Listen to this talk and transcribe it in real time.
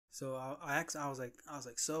So I asked, I was like,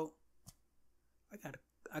 so I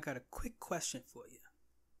got a quick question for you.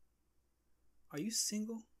 Are you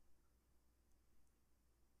single?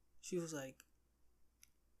 She was like,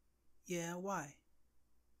 yeah, why?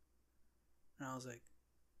 And I was like,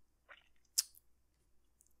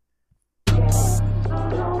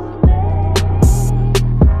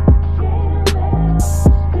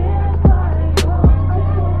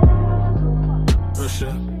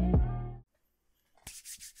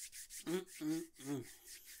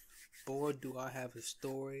 boy, do I have a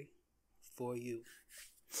story for you.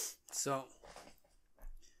 So,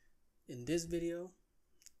 in this video,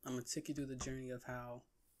 I'm going to take you through the journey of how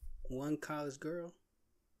one college girl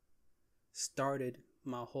started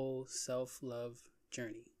my whole self-love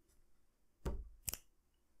journey.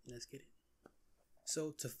 Let's get it.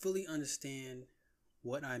 So, to fully understand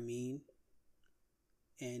what I mean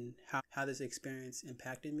and how this experience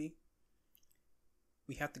impacted me,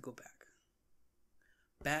 we have to go back.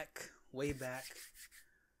 Way back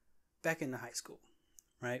in the high school,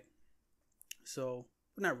 right? So,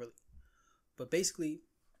 not really. But basically,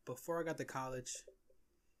 before I got to college,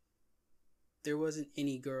 there wasn't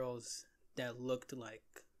any girls that looked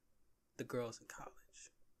like the girls in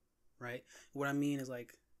college, right? What I mean is,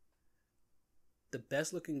 like, the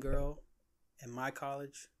best looking girl in my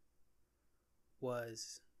college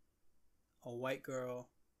was a white girl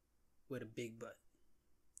with a big butt.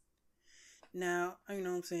 Now, you know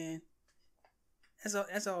what I'm saying?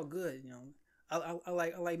 That's all good, you know. I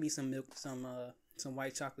like me some milk, some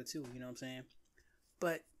white chocolate too, you know what I'm saying?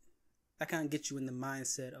 But that kind of gets you in the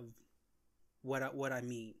mindset of what I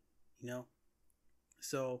mean, you know?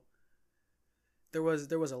 So there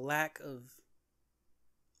was a lack of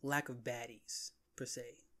baddies per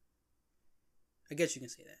se. I guess you can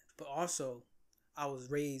say that. But also I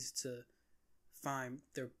was raised to find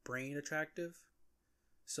their brain attractive.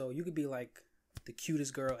 So you could be like the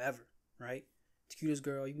cutest girl ever, right? The cutest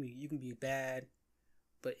girl, you can be bad,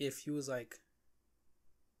 but if you was like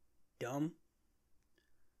dumb,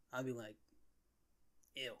 I'd be like,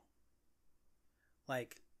 ew.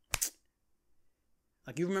 Like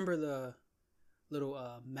you remember the little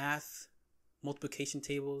math multiplication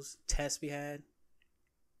tables tests we had?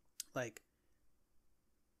 Like,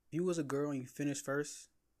 if you was a girl and you finished first,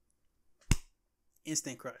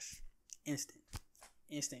 instant crush.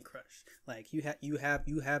 Instant crush. Like, you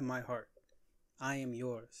have my heart. I am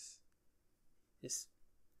yours. It's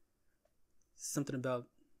something about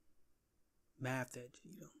math that,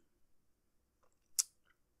 you know,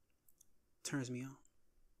 turns me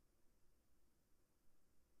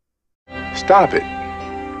on. Stop it.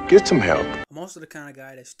 Get some help. I'm also the kind of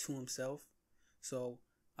guy that's to himself. So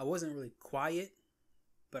I wasn't really quiet,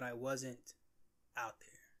 but I wasn't out there.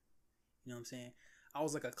 You know what I'm saying? I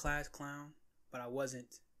was like a class clown, but I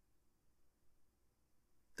wasn't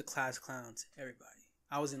the class clown to everybody.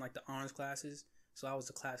 I was in like the honors classes, so I was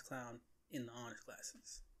the class clown in the honors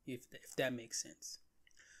classes, if that makes sense.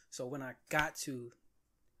 So when I got to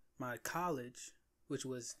my college, which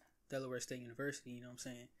was Delaware State University, you know what I'm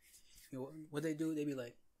saying? You know what they do? They be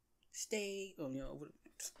like, stay, or, you know,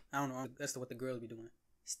 I don't know. That's what the girls be doing.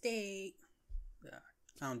 Stay.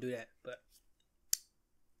 I don't do that, but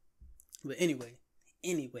anyway,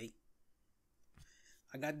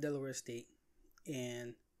 I got Delaware State,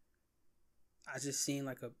 and I just seen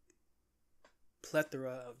like a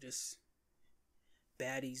plethora of just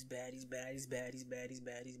baddies.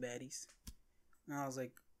 And I was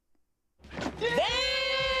like,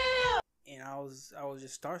 damn! And I was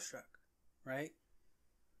just starstruck, right?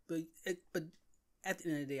 But at the end of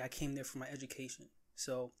the day, I came there for my education,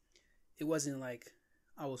 so it wasn't like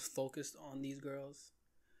I was focused on these girls.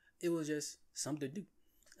 It was just something to do,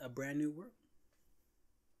 a brand new world,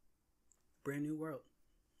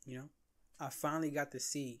 you know. I finally got to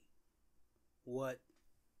see what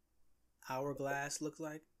hourglass looked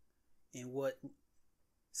like and what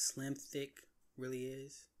slim thick really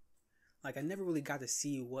is. Like, I never really got to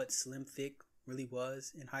see what slim thick really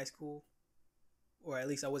was in high school, or at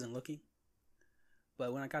least I wasn't looking.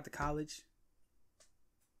 But when I got to college,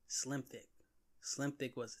 slim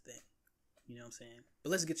thick was the thing. You know what I'm saying? But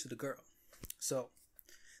let's get to the girl. So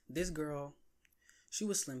this girl, she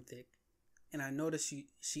was slim thick, and I noticed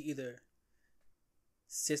she either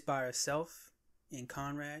sits by herself in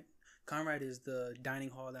Conrad. Conrad is the dining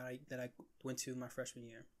hall that I went to my freshman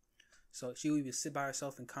year. So she would either sit by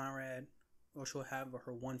herself in Conrad, or she'll have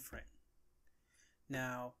her one friend.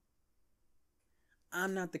 Now,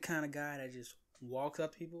 I'm not the kind of guy that just walks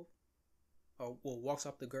up to people, or walks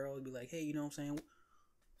up to the girl and be like, hey, you know what I'm saying?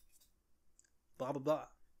 Blah, blah, blah.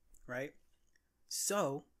 Right?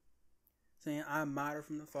 So saying I admired her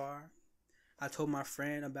from afar. I told my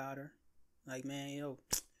friend about her. Like, man, yo,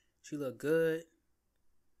 she look good.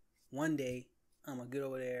 One day, I'm going to get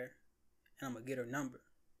over there and I'm going to get her number.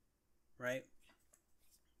 Right?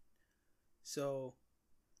 So,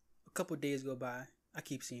 a couple days go by. I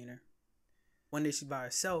keep seeing her. One day she's by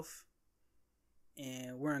herself.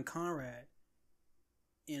 And we're in Conrad.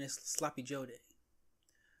 And it's Sloppy Joe Day.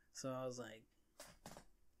 So I was like,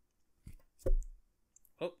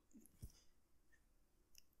 oh,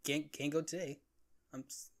 can't go today. I'm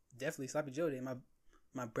definitely Sloppy Joe Day.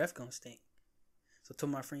 My breath gonna stink. So I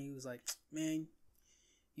told my friend, he was like, man,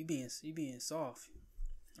 you being soft.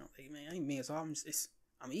 I'm like, man, I ain't being soft.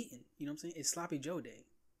 I'm eating. You know what I'm saying? It's Sloppy Joe Day.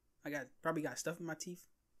 I probably got stuff in my teeth.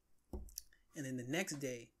 And then the next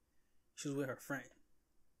day, she was with her friend.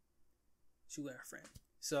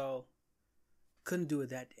 So couldn't do it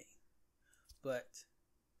that day. But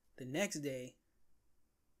the next day,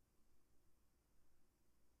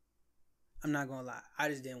 I'm not gonna lie, I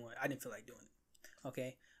didn't feel like doing it.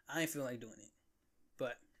 Okay? I didn't feel like doing it.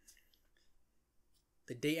 But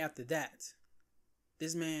the day after that,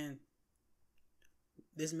 this man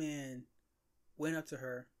went up to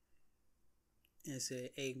her and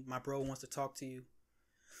said, hey, my bro wants to talk to you.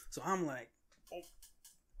 So I'm like, oh,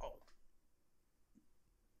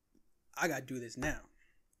 I gotta do this now.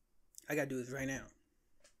 I gotta do this right now.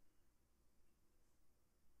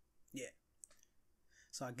 Yeah.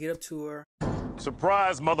 So I get up to her.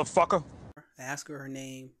 Surprise, motherfucker. I ask her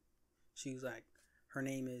name. She was like, her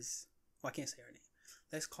name is, well, I can't say her name.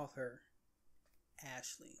 Let's call her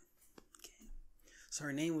Ashley. Okay. So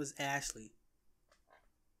her name was Ashley.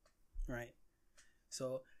 Right?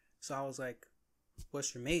 So I was like,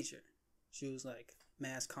 what's your major? She was like,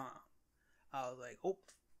 mass comm. I was like, oh.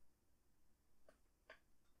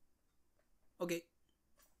 Okay.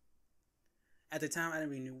 At the time, I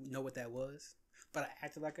didn't really know what that was, but I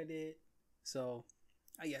acted like I did. So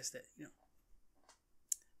I guess that, you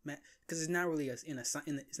know, because it's not really it's not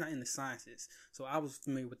in the sciences. So I was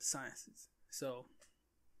familiar with the sciences. So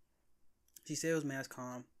she said it was mass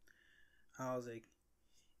comm. I was like,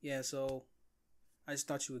 yeah. So I just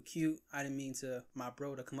thought you were cute. I didn't mean to my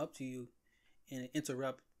bro to come up to you and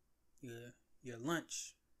interrupt your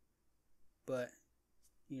lunch, but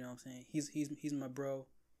you know what I'm saying? He's my bro.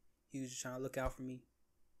 He was just trying to look out for me.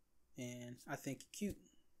 And I think you're cute.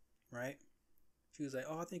 Right? She was like,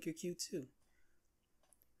 oh, I think you're cute too.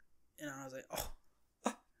 And I was like, oh.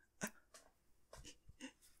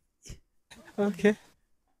 Okay.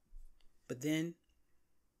 But then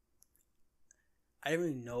I didn't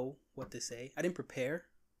really know what to say. I didn't prepare.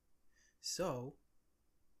 So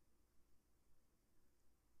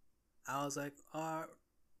I was like,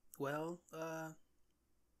 well, it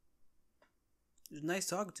was nice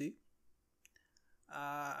talking to you.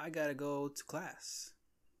 I gotta go to class.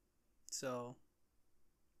 So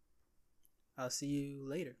I'll see you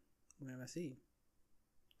later whenever I see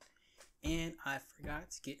you. And I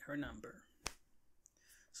forgot to get her number.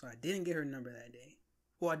 So I didn't get her number that day.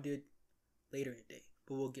 Well, I did later in the day,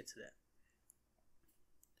 but we'll get to that.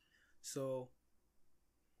 So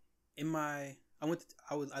I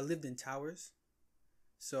lived in Towers.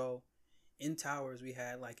 So in Towers we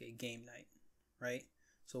had like a game night, right?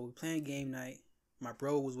 So we playing game night. My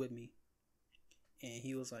bro was with me, and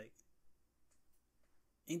he was like,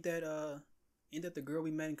 ain't that the girl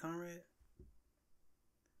we met in Conrad?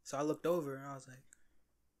 So I looked over and I was like,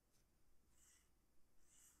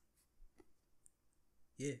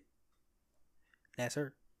 yeah, that's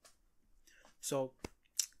her. So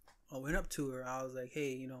I went up to her. I was like,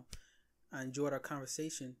 hey, you know, I enjoyed our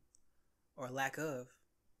conversation, or lack of,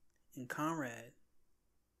 in Conrad.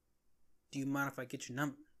 Do you mind if I get your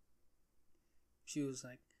number? She was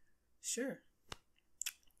like, sure.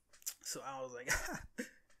 So I was like,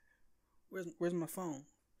 where's my phone?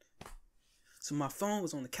 So my phone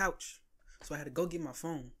was on the couch. So I had to go get my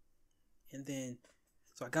phone. And then,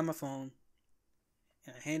 so I got my phone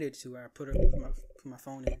and I handed it to her. I put my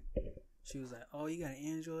phone in. She was like, oh, you got an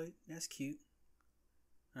Android? That's cute.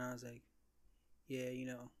 And I was like, yeah, you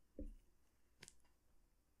know,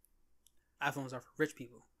 iPhones are for rich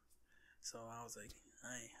people. So I was like,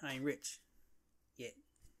 I ain't rich yet.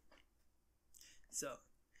 So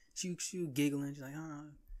she was giggling. She's like,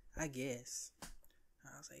 I guess.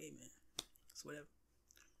 I was like, hey man, it's whatever.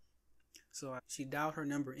 So she dialed her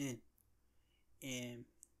number in, and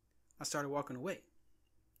I started walking away.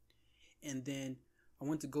 And then I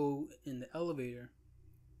went to go in the elevator,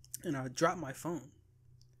 and I dropped my phone.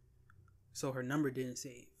 So her number didn't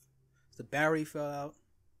save. The battery fell out.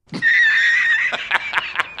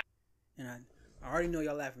 And I already know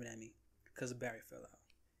y'all laughing at me because the battery fell out.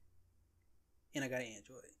 and I got an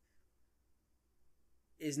Android.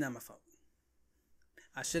 It's not my fault.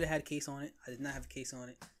 I should have had a case on it. I did not have a case on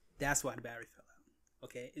it. That's why the battery fell out.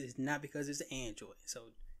 Okay? It is not because it's an Android. So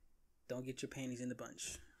don't get your panties in the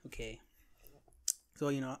bunch. Okay? So,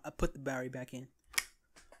 I put the battery back in.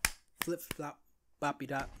 Flip, flop, boppy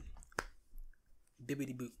dop,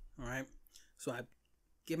 bibbity boop. Alright? So I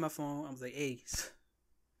get my phone. I was like, hey,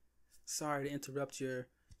 sorry to interrupt your...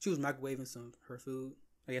 She was microwaving her food.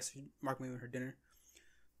 I guess microwaving her dinner.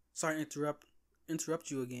 Sorry to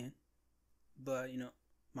interrupt you again. But,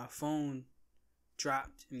 my phone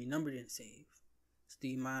dropped and your number didn't save. So do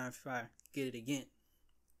you mind if I get it again?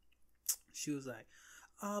 She was like,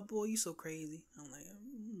 oh boy, you so crazy. I'm like,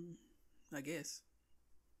 I guess.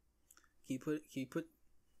 Can you put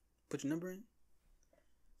your number in?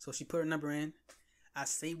 So she put her number in. I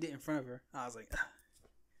saved it in front of her. I was like,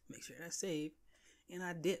 make sure that's saved. And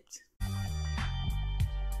I dipped.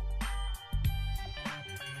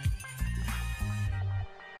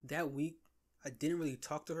 That week, I didn't really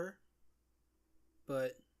talk to her,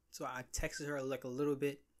 but so I texted her like a little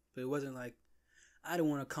bit, but it wasn't like, I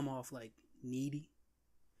didn't want to come off like needy.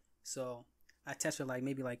 So I texted her like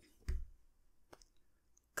maybe like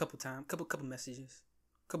couple messages,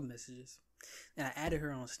 and I added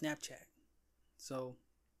her on Snapchat. So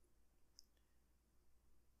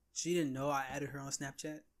she didn't know I added her on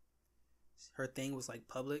Snapchat. Her thing was like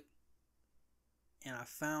public, and I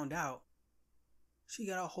found out she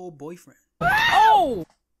got a whole boyfriend. Oh!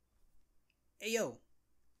 Hey, yo.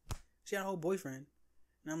 She got a whole boyfriend.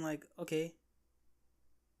 And I'm like, okay.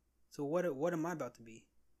 So what am I about to be?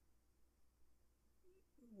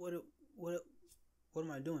 What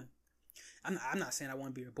am I doing? I'm not saying I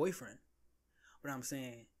want to be her boyfriend. But I'm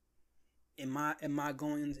saying, am I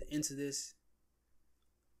going into this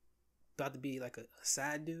about to be like a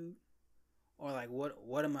side dude? Or like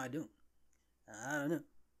what am I doing? I don't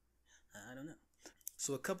know.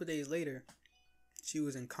 So a couple days later, she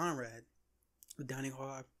was in Conrad, the dining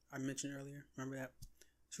hall I mentioned earlier. Remember that?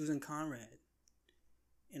 She was in Conrad,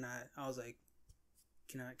 and I was like,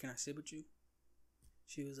 can I sit with you?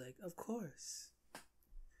 She was like, of course.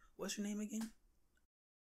 What's your name again?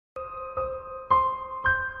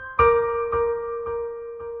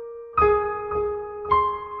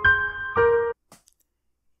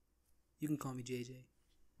 You can call me JJ.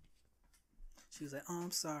 She was like, oh,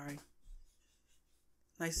 I'm sorry.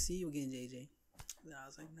 Nice to see you again, JJ. And I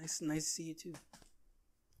was like, nice to see you too,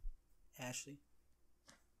 Ashley.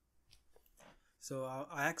 So I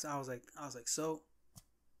was like, so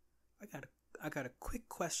I got a quick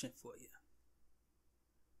question for you.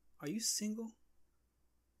 Are you single?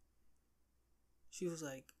 She was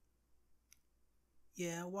like,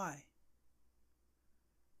 yeah, why?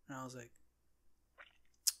 And I was like,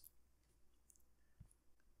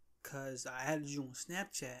 cause I added you on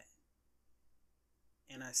Snapchat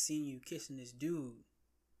and I seen you kissing this dude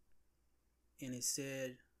and it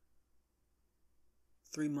said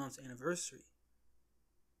 3 months anniversary.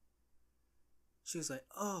 She was like,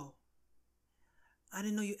 oh, I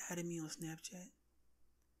didn't know you added me on Snapchat.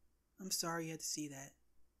 I'm sorry you had to see that.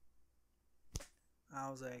 I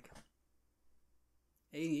was like,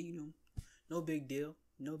 hey, no big deal.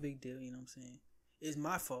 No big deal, you know what I'm saying? It's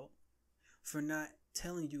my fault for not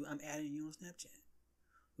telling you I'm adding you on Snapchat.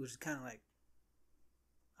 Which is kind of like,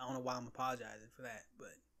 I don't know why I'm apologizing for that,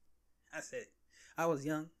 but I said it. I was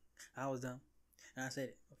young, I was dumb, and I said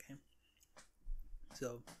it, okay?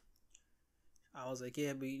 So, I was like,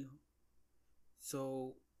 yeah, but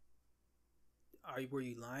so, were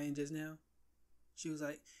you lying just now? She was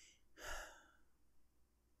like,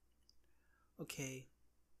 okay,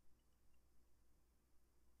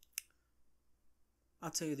 I'll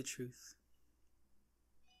tell you the truth.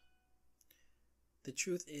 The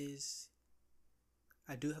truth is,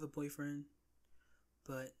 I do have a boyfriend,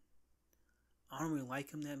 but I don't really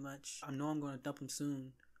like him that much. I know I'm going to dump him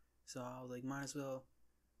soon, so I was like, might as well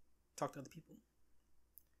talk to other people.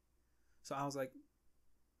 So I was like,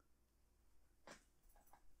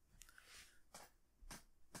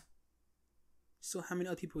 so how many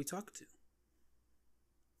other people are we talking to?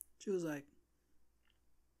 She was like,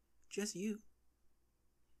 just you.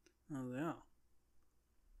 I was like,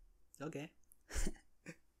 oh, okay.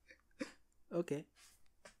 Okay.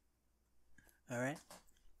 Alright.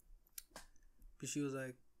 But she was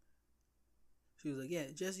like, yeah,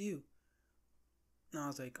 just you. And I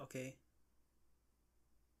was like, okay.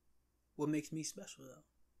 What makes me special though?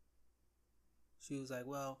 She was like,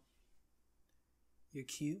 well, you're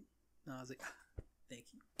cute. And I was like, thank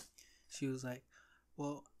you. She was like,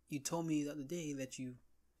 well, you told me the other day that you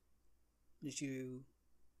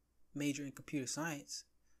major in computer science.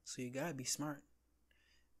 So you gotta be smart.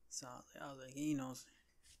 So I was like,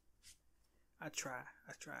 I try.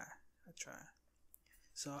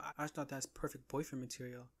 So I thought that's perfect boyfriend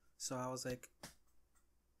material. So I was like,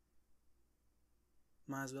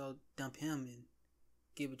 might as well dump him and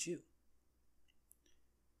get with you.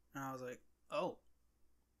 And I was like, oh,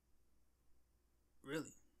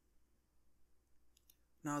 really?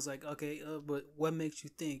 And I was like, okay, but what makes you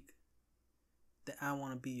think that I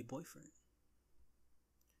want to be your boyfriend?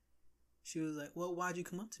 She was like, well, why'd you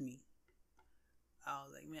come up to me? I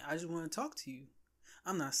was like, man, I just want to talk to you.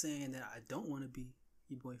 I'm not saying that I don't want to be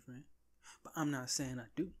your boyfriend, but I'm not saying I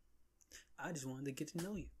do. I just wanted to get to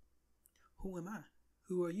know you. Who am I?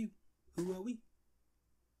 Who are you? Who are we?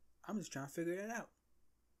 I'm just trying to figure that out.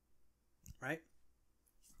 Right?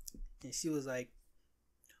 And she was like,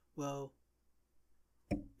 well,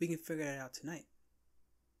 we can figure that out tonight.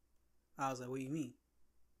 I was like, what do you mean?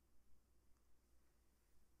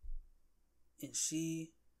 And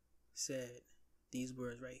she said these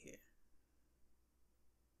words right here.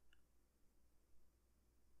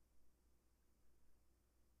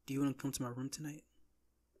 Do you want to come to my room tonight?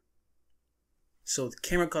 So the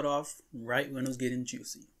camera cut off right when it was getting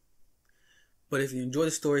juicy. But if you enjoy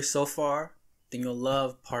the story so far, then you'll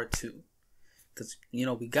love part 2. Because,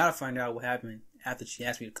 we gotta find out what happened after she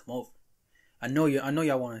asked me to come over. I know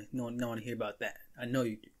y'all want to hear about that. I know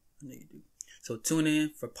you do. So tune in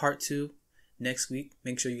for part 2 next week.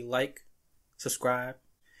 Make sure you like, subscribe,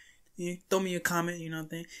 throw me a comment. You know what I'm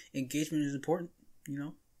saying? Engagement is important.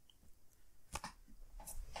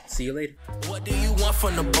 See you later. What do you want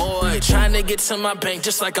from the boy? Trying to get to my bank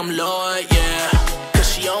just like I'm Lloyd, yeah.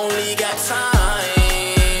 Cause she only got time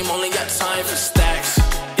for stacks.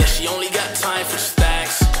 Yeah, she only got time for stacks.